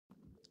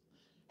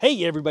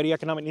Hey everybody,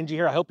 Economic Ninja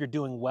here. I hope you're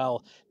doing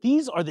well.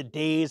 These are the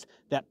days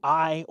that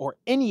I or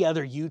any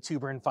other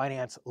YouTuber in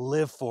finance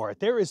live for.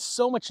 There is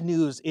so much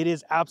news. It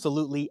is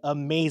absolutely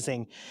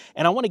amazing.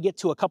 And I want to get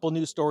to a couple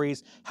news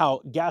stories,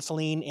 how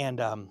gasoline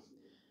and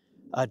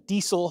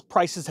diesel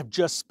prices have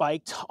just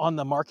spiked on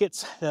the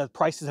markets. The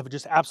prices have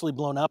just absolutely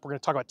blown up. We're going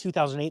to talk about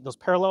 2008, those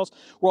parallels.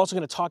 We're also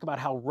going to talk about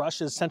how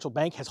Russia's central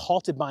bank has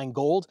halted buying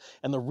gold,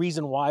 and the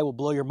reason why will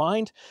blow your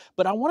mind.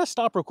 But I want to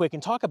stop real quick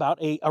and talk about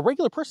a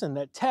regular person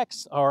that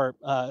texts or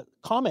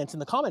comments in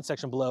the comment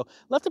section below,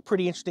 left a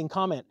pretty interesting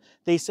comment.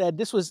 They said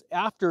this was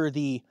after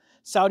the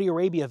Saudi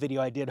Arabia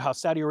video I did, how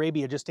Saudi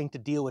Arabia just inked a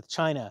deal with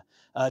China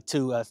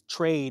to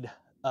trade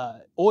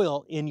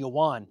oil in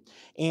yuan.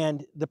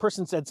 And the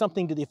person said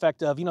something to the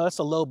effect of, that's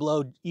a low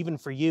blow even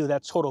for you.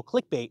 That's total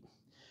clickbait.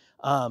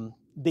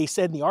 They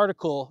said in the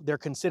article they're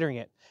considering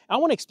it. I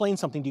want to explain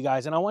something to you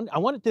guys, and I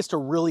wanted this to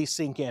really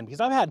sink in, because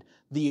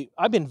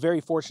I've been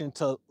very fortunate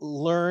to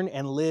learn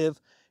and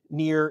live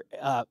near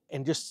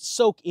and just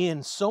soak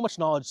in so much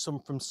knowledge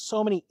from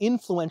so many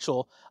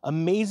influential,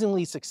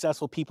 amazingly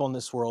successful people in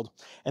this world.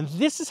 And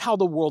this is how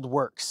the world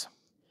works.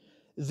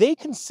 They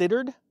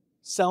considered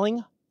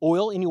selling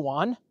oil in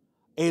yuan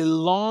a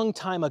long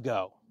time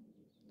ago.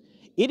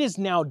 It is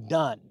now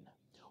done.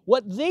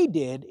 What they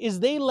did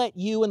is they let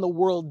you and the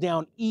world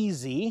down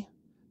easy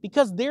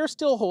because they're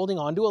still holding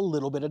on to a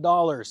little bit of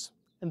dollars,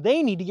 and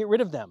they need to get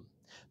rid of them.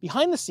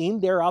 Behind the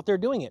scene, they're out there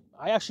doing it.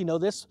 I actually know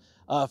this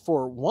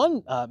for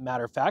one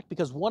matter of fact,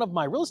 because one of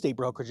my real estate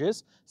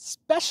brokerages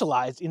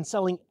specialized in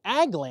selling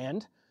ag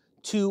land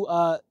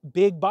to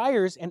big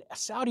buyers, and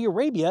Saudi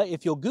Arabia,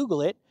 if you'll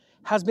Google it,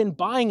 has been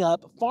buying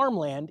up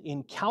farmland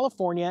in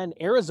California and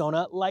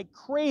Arizona like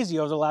crazy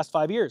over the last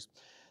 5 years.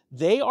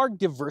 They are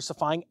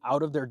diversifying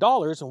out of their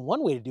dollars, and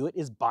one way to do it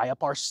is buy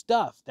up our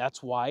stuff.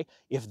 That's why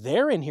if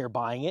they're in here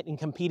buying it and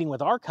competing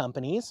with our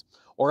companies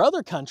or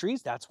other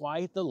countries, that's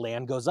why the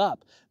land goes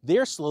up.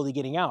 They're slowly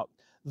getting out.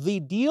 The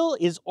deal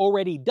is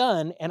already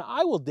done, and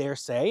I will dare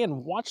say,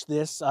 and watch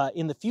this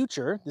in the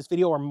future, this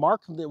video, or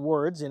mark the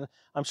words, and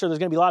I'm sure there's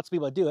going to be lots of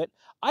people that do it.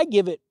 I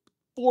give it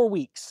 4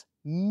 weeks.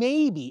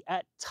 Maybe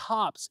at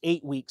tops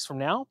 8 weeks from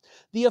now,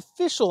 the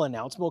official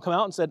announcement will come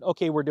out and said,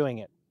 okay, we're doing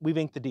it. We've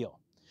inked the deal.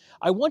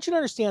 I want you to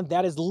understand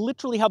that is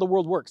literally how the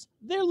world works.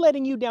 They're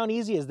letting you down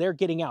easy as they're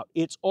getting out.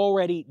 It's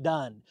already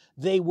done.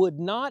 They would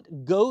not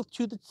go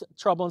to the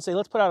trouble and say,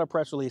 let's put out a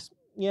press release.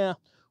 Yeah,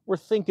 we're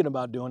thinking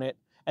about doing it,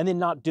 and then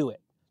not do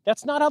it.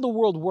 That's not how the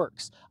world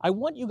works. I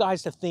want you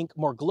guys to think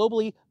more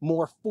globally,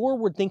 more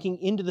forward thinking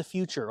into the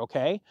future,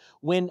 okay?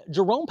 When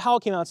Jerome Powell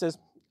came out and says,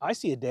 I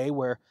see a day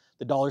where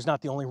the dollar is not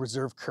the only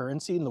reserve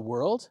currency in the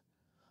world.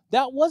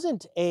 That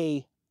wasn't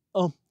a,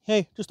 oh,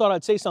 hey, just thought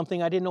I'd say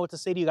something. I didn't know what to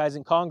say to you guys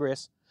in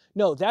Congress.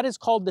 No, that is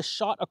called the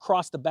shot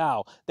across the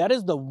bow. That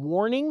is the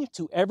warning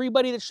to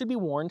everybody that should be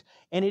warned,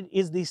 and it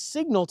is the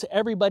signal to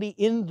everybody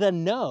in the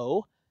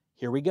know.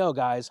 Here we go,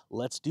 guys.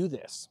 Let's do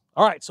this.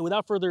 All right, so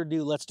without further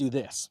ado, let's do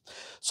this.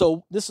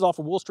 So this is all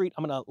for Wall Street.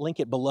 I'm going to link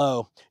it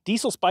below.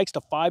 Diesel spikes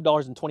to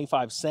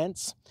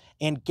 $5.25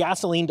 and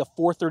gasoline to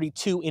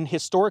 $4.32 in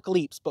historic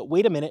leaps. But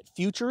wait a minute,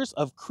 futures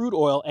of crude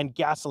oil and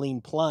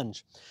gasoline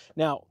plunge.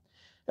 Now,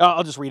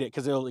 I'll just read it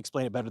because it'll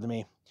explain it better than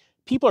me.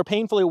 People are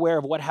painfully aware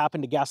of what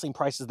happened to gasoline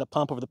prices at the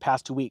pump over the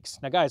past 2 weeks.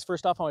 Now, guys,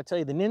 first off, I want to tell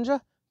you, the Ninja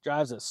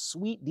drives a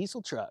sweet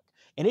diesel truck,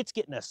 and it's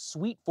getting a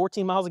sweet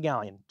 14 miles a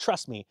gallon.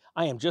 Trust me,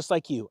 I am just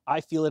like you. I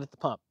feel it at the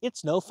pump.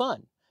 It's no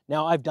fun.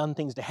 Now, I've done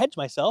things to hedge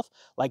myself,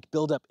 like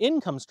build up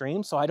income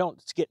streams so I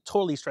don't get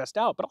totally stressed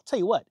out. But I'll tell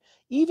you what,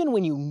 even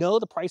when you know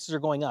the prices are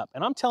going up,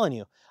 and I'm telling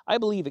you, I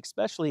believe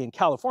especially in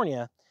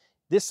California,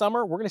 this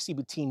summer, we're going to see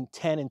between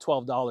 $10 and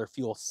 $12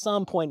 fuel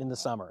some point in the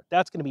summer.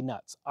 That's going to be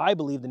nuts. I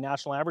believe the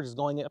national average is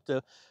going up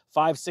to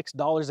 $5,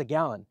 $6 a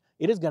gallon.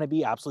 It is going to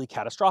be absolutely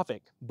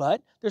catastrophic.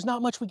 But there's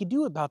not much we can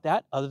do about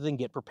that other than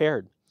get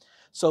prepared.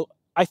 So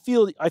I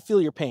feel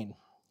your pain.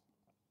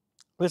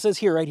 It says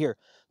here, right here,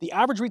 the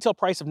average retail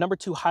price of number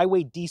 2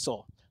 highway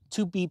diesel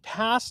to be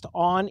passed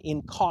on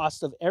in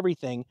cost of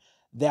everything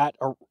that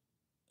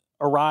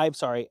arrive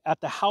at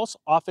the house,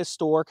 office,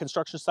 store,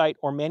 construction site,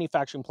 or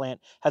manufacturing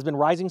plant has been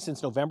rising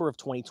since November of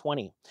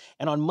 2020.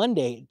 And on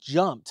Monday, it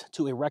jumped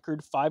to a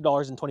record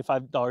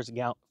 $5.25 a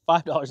gallon,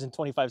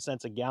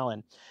 $5.25 a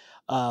gallon.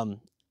 And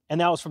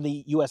that was from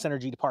the U.S.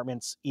 Energy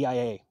Department's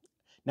EIA.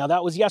 Now,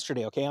 that was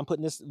yesterday, okay? I'm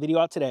putting this video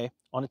out today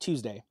on a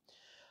Tuesday.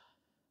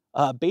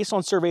 Based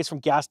on surveys from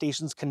gas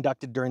stations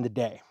conducted during the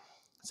day.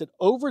 It said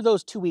over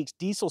those 2 weeks,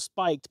 diesel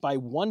spiked by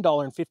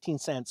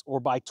 $1.15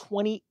 or by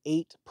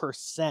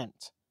 28%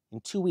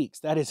 in 2 weeks.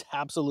 That is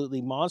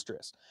absolutely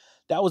monstrous.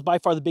 That was by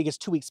far the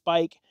biggest 2-week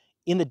spike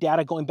in the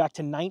data going back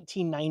to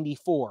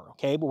 1994,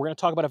 okay? But we're going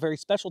to talk about a very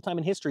special time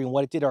in history and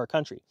what it did to our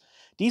country.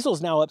 Diesel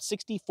is now up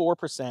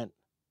 64%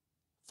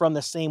 from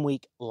the same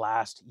week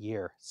last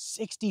year.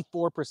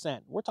 64%.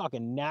 We're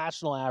talking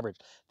national average.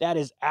 That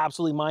is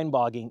absolutely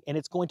mind-boggling, and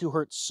it's going to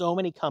hurt so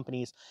many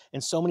companies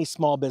and so many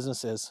small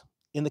businesses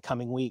in the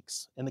coming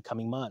weeks, in the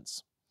coming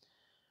months.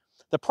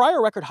 The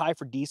prior record high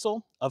for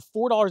diesel of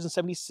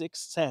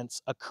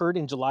 $4.76 occurred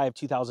in July of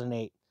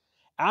 2008.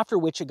 after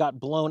which it got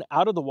blown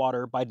out of the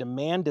water by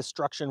demand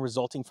destruction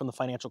resulting from the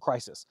financial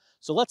crisis.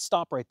 So let's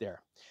stop right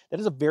there. That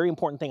is a very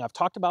important thing. I've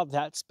talked about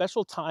that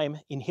special time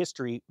in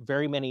history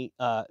in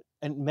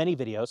many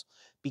videos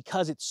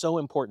because it's so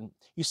important.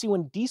 You see,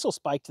 when diesel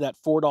spiked to that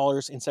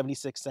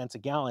 $4.76 a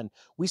gallon,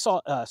 we saw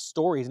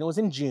stories, and it was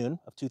in June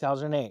of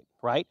 2008,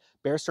 right?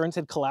 Bear Stearns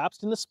had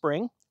collapsed in the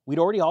spring. We'd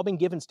already all been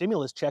given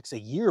stimulus checks a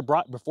year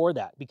before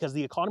that because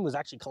the economy was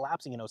actually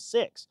collapsing in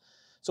 06.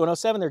 So in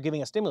 07, they're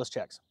giving us stimulus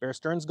checks. Bear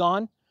Stearns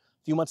gone.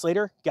 A few months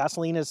later,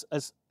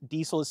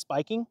 diesel is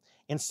spiking,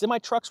 and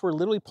semi-trucks were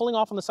literally pulling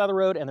off on the side of the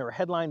road, and there were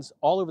headlines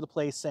all over the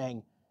place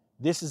saying,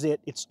 this is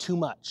it, it's too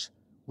much.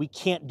 We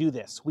can't do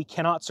this. We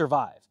cannot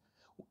survive.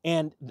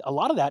 And a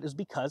lot of that is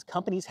because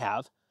companies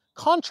have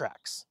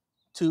contracts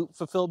to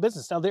fulfill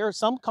business. Now, there are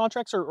some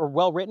contracts are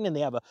well written and they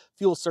have a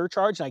fuel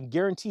surcharge. And I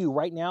guarantee you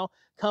right now,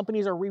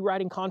 companies are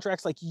rewriting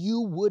contracts like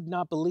you would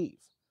not believe.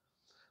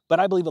 But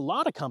I believe a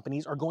lot of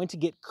companies are going to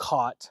get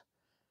caught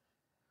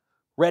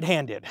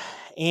red-handed.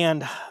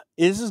 And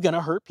this is going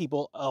to hurt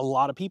a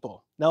lot of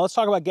people. Now let's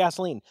talk about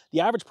gasoline.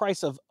 The average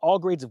price of all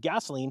grades of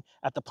gasoline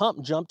at the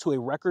pump jumped to a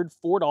record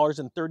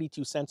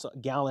 $4.32 a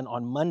gallon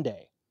on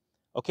Monday.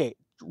 Okay,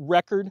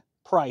 record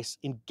price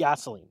in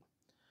gasoline.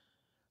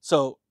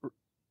 So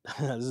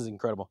this is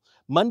incredible.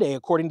 Monday,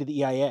 according to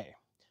the EIA,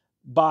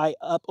 by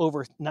up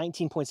over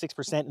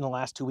 19.6% in the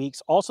last 2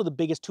 weeks. Also the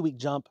biggest 2-week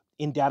jump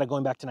in data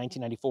going back to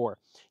 1994.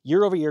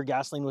 Year over year,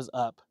 gasoline was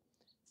up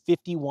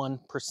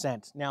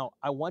 51%. Now,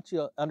 I want you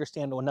to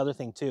understand another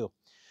thing too.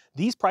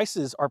 These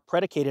prices are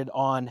predicated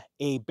on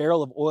a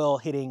barrel of oil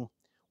hitting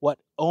what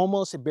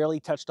almost it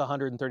barely touched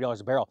 $130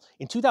 a barrel.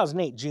 In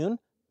 2008, June,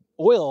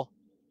 oil,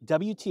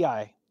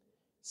 WTI,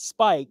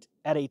 spiked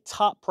at a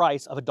top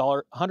price of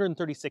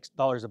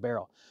 $136 a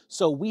barrel.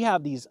 So we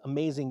have these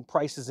amazing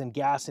prices in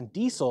gas and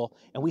diesel,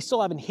 and we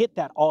still haven't hit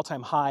that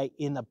all-time high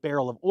in the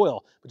barrel of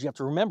oil. But you have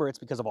to remember it's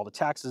because of all the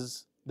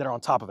taxes that are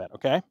on top of it,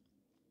 okay? It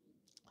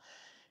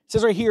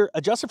says right here,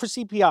 adjusted for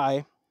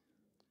CPI,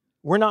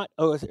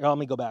 let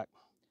me go back.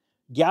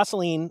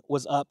 Gasoline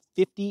was up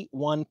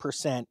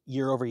 51%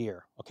 year over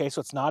year. Okay,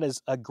 so it's not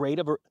as great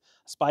of a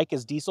spike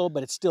as diesel,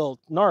 but it's still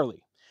gnarly.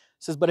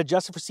 It says, but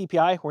adjusted for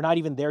CPI, we're not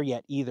even there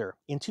yet either.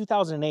 In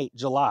 2008,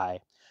 July,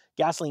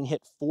 gasoline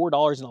hit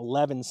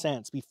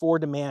 $4.11 before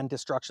demand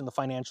destruction, the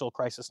financial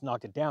crisis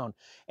knocked it down.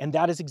 And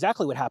that is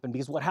exactly what happened,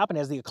 because what happened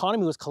as the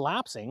economy was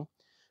collapsing,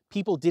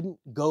 people didn't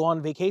go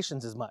on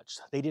vacations as much.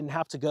 They didn't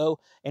have to go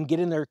and get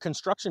in their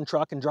construction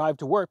truck and drive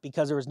to work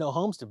because there was no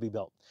homes to be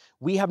built.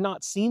 We have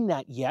not seen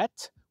that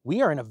yet.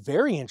 We are in a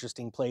very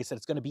interesting place that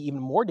it's going to be even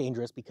more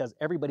dangerous because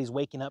everybody's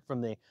waking up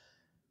from the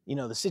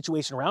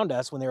situation around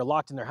us when they're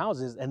locked in their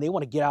houses and they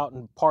want to get out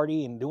and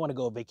party and they want to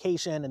go on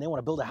vacation and they want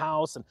to build a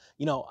house. And,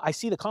 I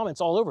see the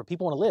comments all over.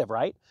 People want to live,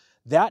 right?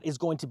 That is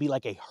going to be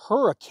like a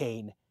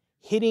hurricane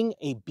hitting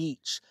a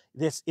beach.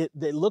 It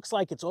looks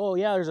like it's, oh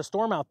yeah, there's a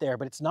storm out there,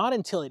 but it's not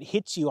until it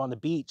hits you on the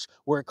beach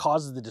where it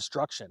causes the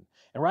destruction.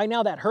 And right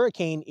now that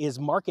hurricane is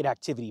market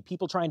activity,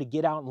 people trying to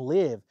get out and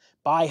live,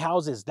 buy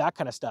houses, that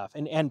kind of stuff.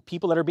 And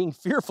people that are being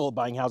fearful of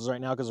buying houses right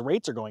now because the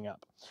rates are going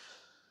up.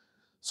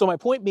 So my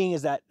point being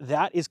is that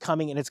is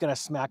coming and it's going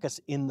to smack us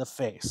in the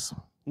face.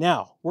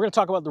 Now, we're going to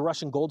talk about the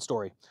Russian gold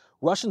story.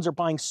 Russians are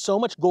buying so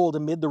much gold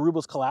amid the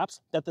ruble's collapse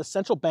that the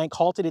central bank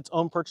halted its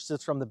own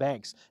purchases from the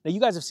banks. Now, you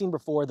guys have seen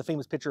before the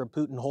famous picture of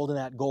Putin holding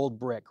that gold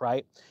brick,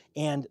 right?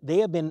 And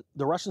the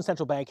Russian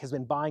central bank has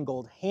been buying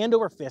gold hand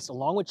over fist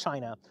along with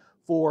China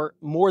for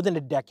more than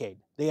a decade.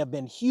 They have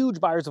been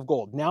huge buyers of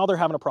gold. Now they're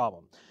having a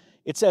problem.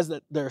 It says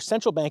that their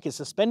central bank is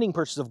suspending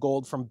purchase of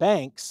gold from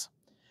banks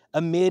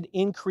amid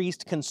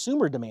increased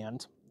consumer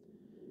demand.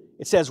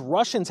 It says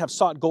Russians have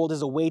sought gold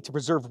as a way to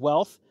preserve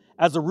wealth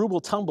as the ruble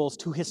tumbles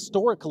to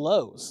historic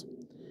lows.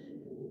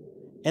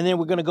 And then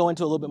we're going to go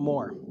into a little bit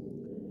more.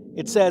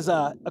 It says,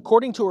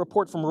 according to a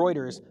report from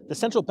Reuters, the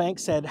central bank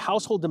said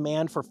household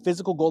demand for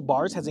physical gold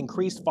bars has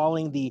increased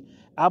following the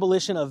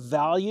abolition of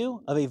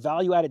a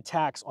value-added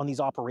tax on these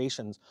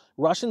operations.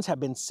 Russians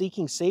have been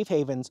seeking safe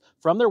havens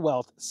from their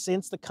wealth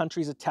since the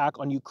country's attack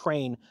on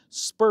Ukraine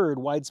spurred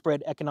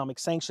widespread economic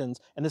sanctions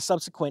and the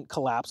subsequent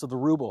collapse of the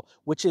ruble,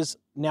 which is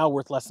now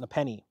worth less than a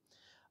penny.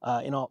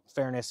 In all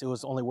fairness, it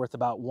was only worth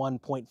about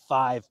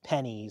 1.5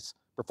 pennies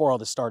before all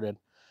this started,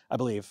 I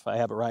believe. I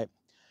have it right.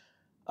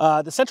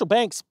 The central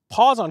bank's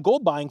pause on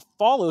gold buying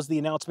follows the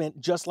announcement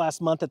just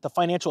last month that the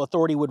financial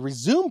authority would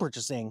resume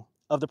purchasing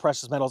of the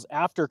precious metals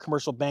after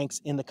commercial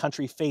banks in the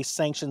country faced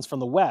sanctions from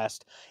the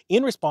West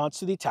in response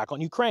to the attack on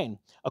Ukraine.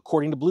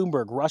 According to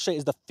Bloomberg, Russia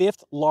is the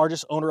 5th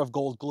largest owner of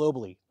gold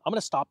globally. I'm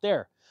going to stop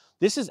there.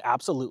 This is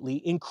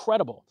absolutely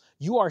incredible.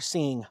 You are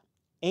seeing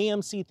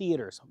AMC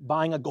Theaters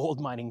buying a gold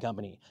mining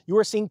company. You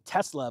are seeing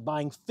Tesla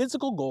buying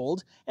physical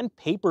gold and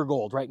paper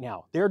gold right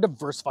now. They're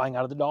diversifying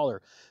out of the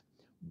dollar.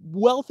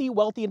 Wealthy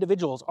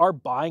individuals are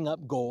buying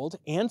up gold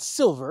and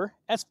silver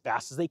as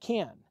fast as they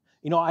can.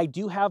 You know, I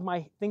do have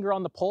my finger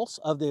on the pulse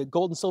of the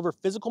gold and silver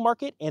physical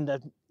market, and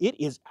it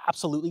is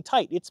absolutely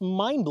tight. It's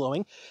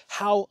mind-blowing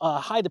how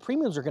high the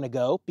premiums are going to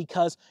go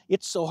because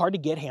it's so hard to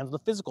get hands on the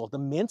physical. The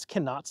mints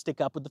cannot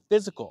stick up with the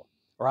physical,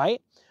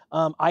 right?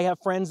 I have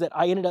friends that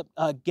I ended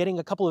up getting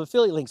a couple of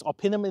affiliate links. I'll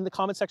pin them in the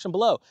comment section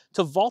below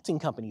to vaulting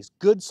companies,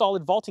 good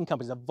solid vaulting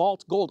companies that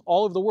vault gold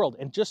all over the world.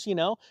 And just, you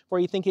know,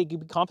 where you think it could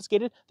be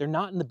confiscated, they're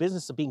not in the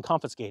business of being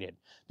confiscated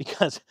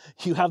because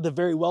you have the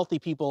very wealthy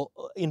people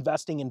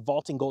investing in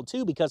vaulting gold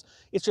too, because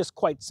it's just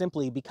quite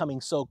simply becoming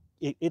so,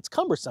 it's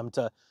cumbersome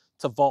to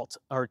vault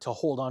or to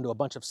hold on to a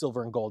bunch of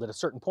silver and gold at a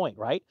certain point,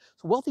 right?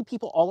 So wealthy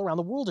people all around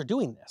the world are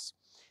doing this.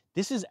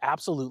 This is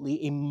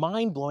absolutely a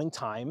mind-blowing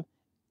time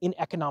in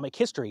economic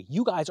history.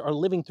 You guys are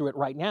living through it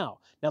right now.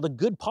 Now, the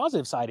good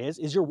positive side is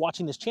you're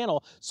watching this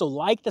channel. So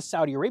like the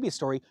Saudi Arabia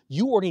story,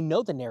 you already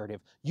know the narrative.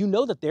 You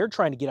know that they're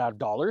trying to get out of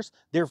dollars.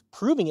 They're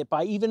proving it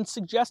by even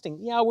suggesting,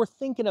 yeah, we're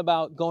thinking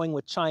about going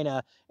with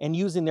China and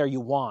using their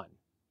yuan.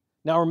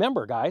 Now,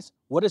 remember, guys,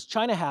 what does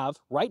China have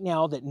right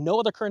now that no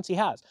other currency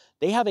has?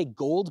 They have a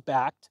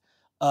gold-backed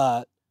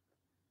bond,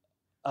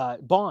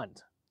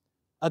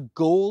 a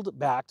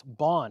gold-backed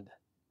bond.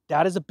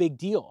 That is a big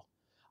deal.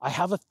 I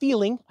have a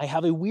feeling, I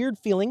have a weird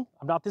feeling,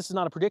 this is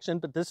not a prediction,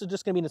 but this is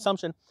just going to be an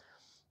assumption,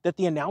 that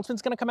the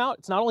announcement's going to come out.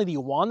 It's not only the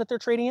yuan that they're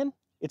trading in,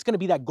 it's going to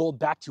be that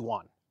gold-backed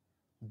yuan.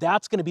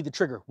 That's going to be the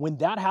trigger. When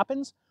that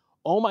happens,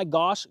 oh my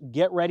gosh,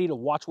 get ready to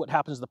watch what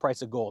happens to the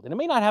price of gold. And it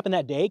may not happen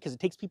that day because it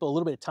takes people a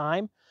little bit of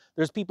time.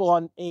 There's people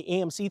on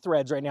AMC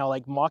threads right now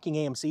like mocking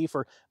AMC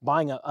for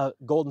buying a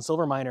gold and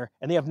silver miner,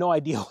 and they have no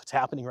idea what's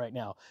happening right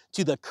now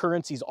to the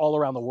currencies all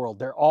around the world.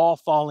 They're all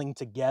falling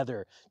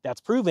together. That's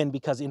proven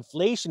because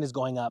inflation is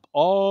going up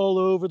all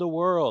over the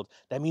world.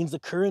 That means the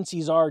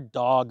currencies are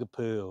dog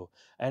poo.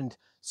 And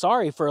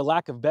sorry for a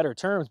lack of better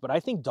terms, but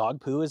I think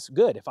dog poo is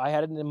good. If I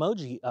had an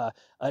emoji,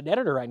 an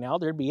editor right now,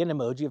 there'd be an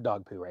emoji of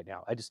dog poo right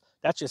now.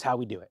 That's just how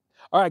we do it.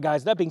 All right,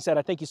 guys, that being said,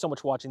 I thank you so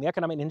much for watching. The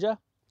Economic Ninja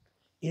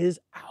is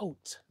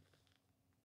out.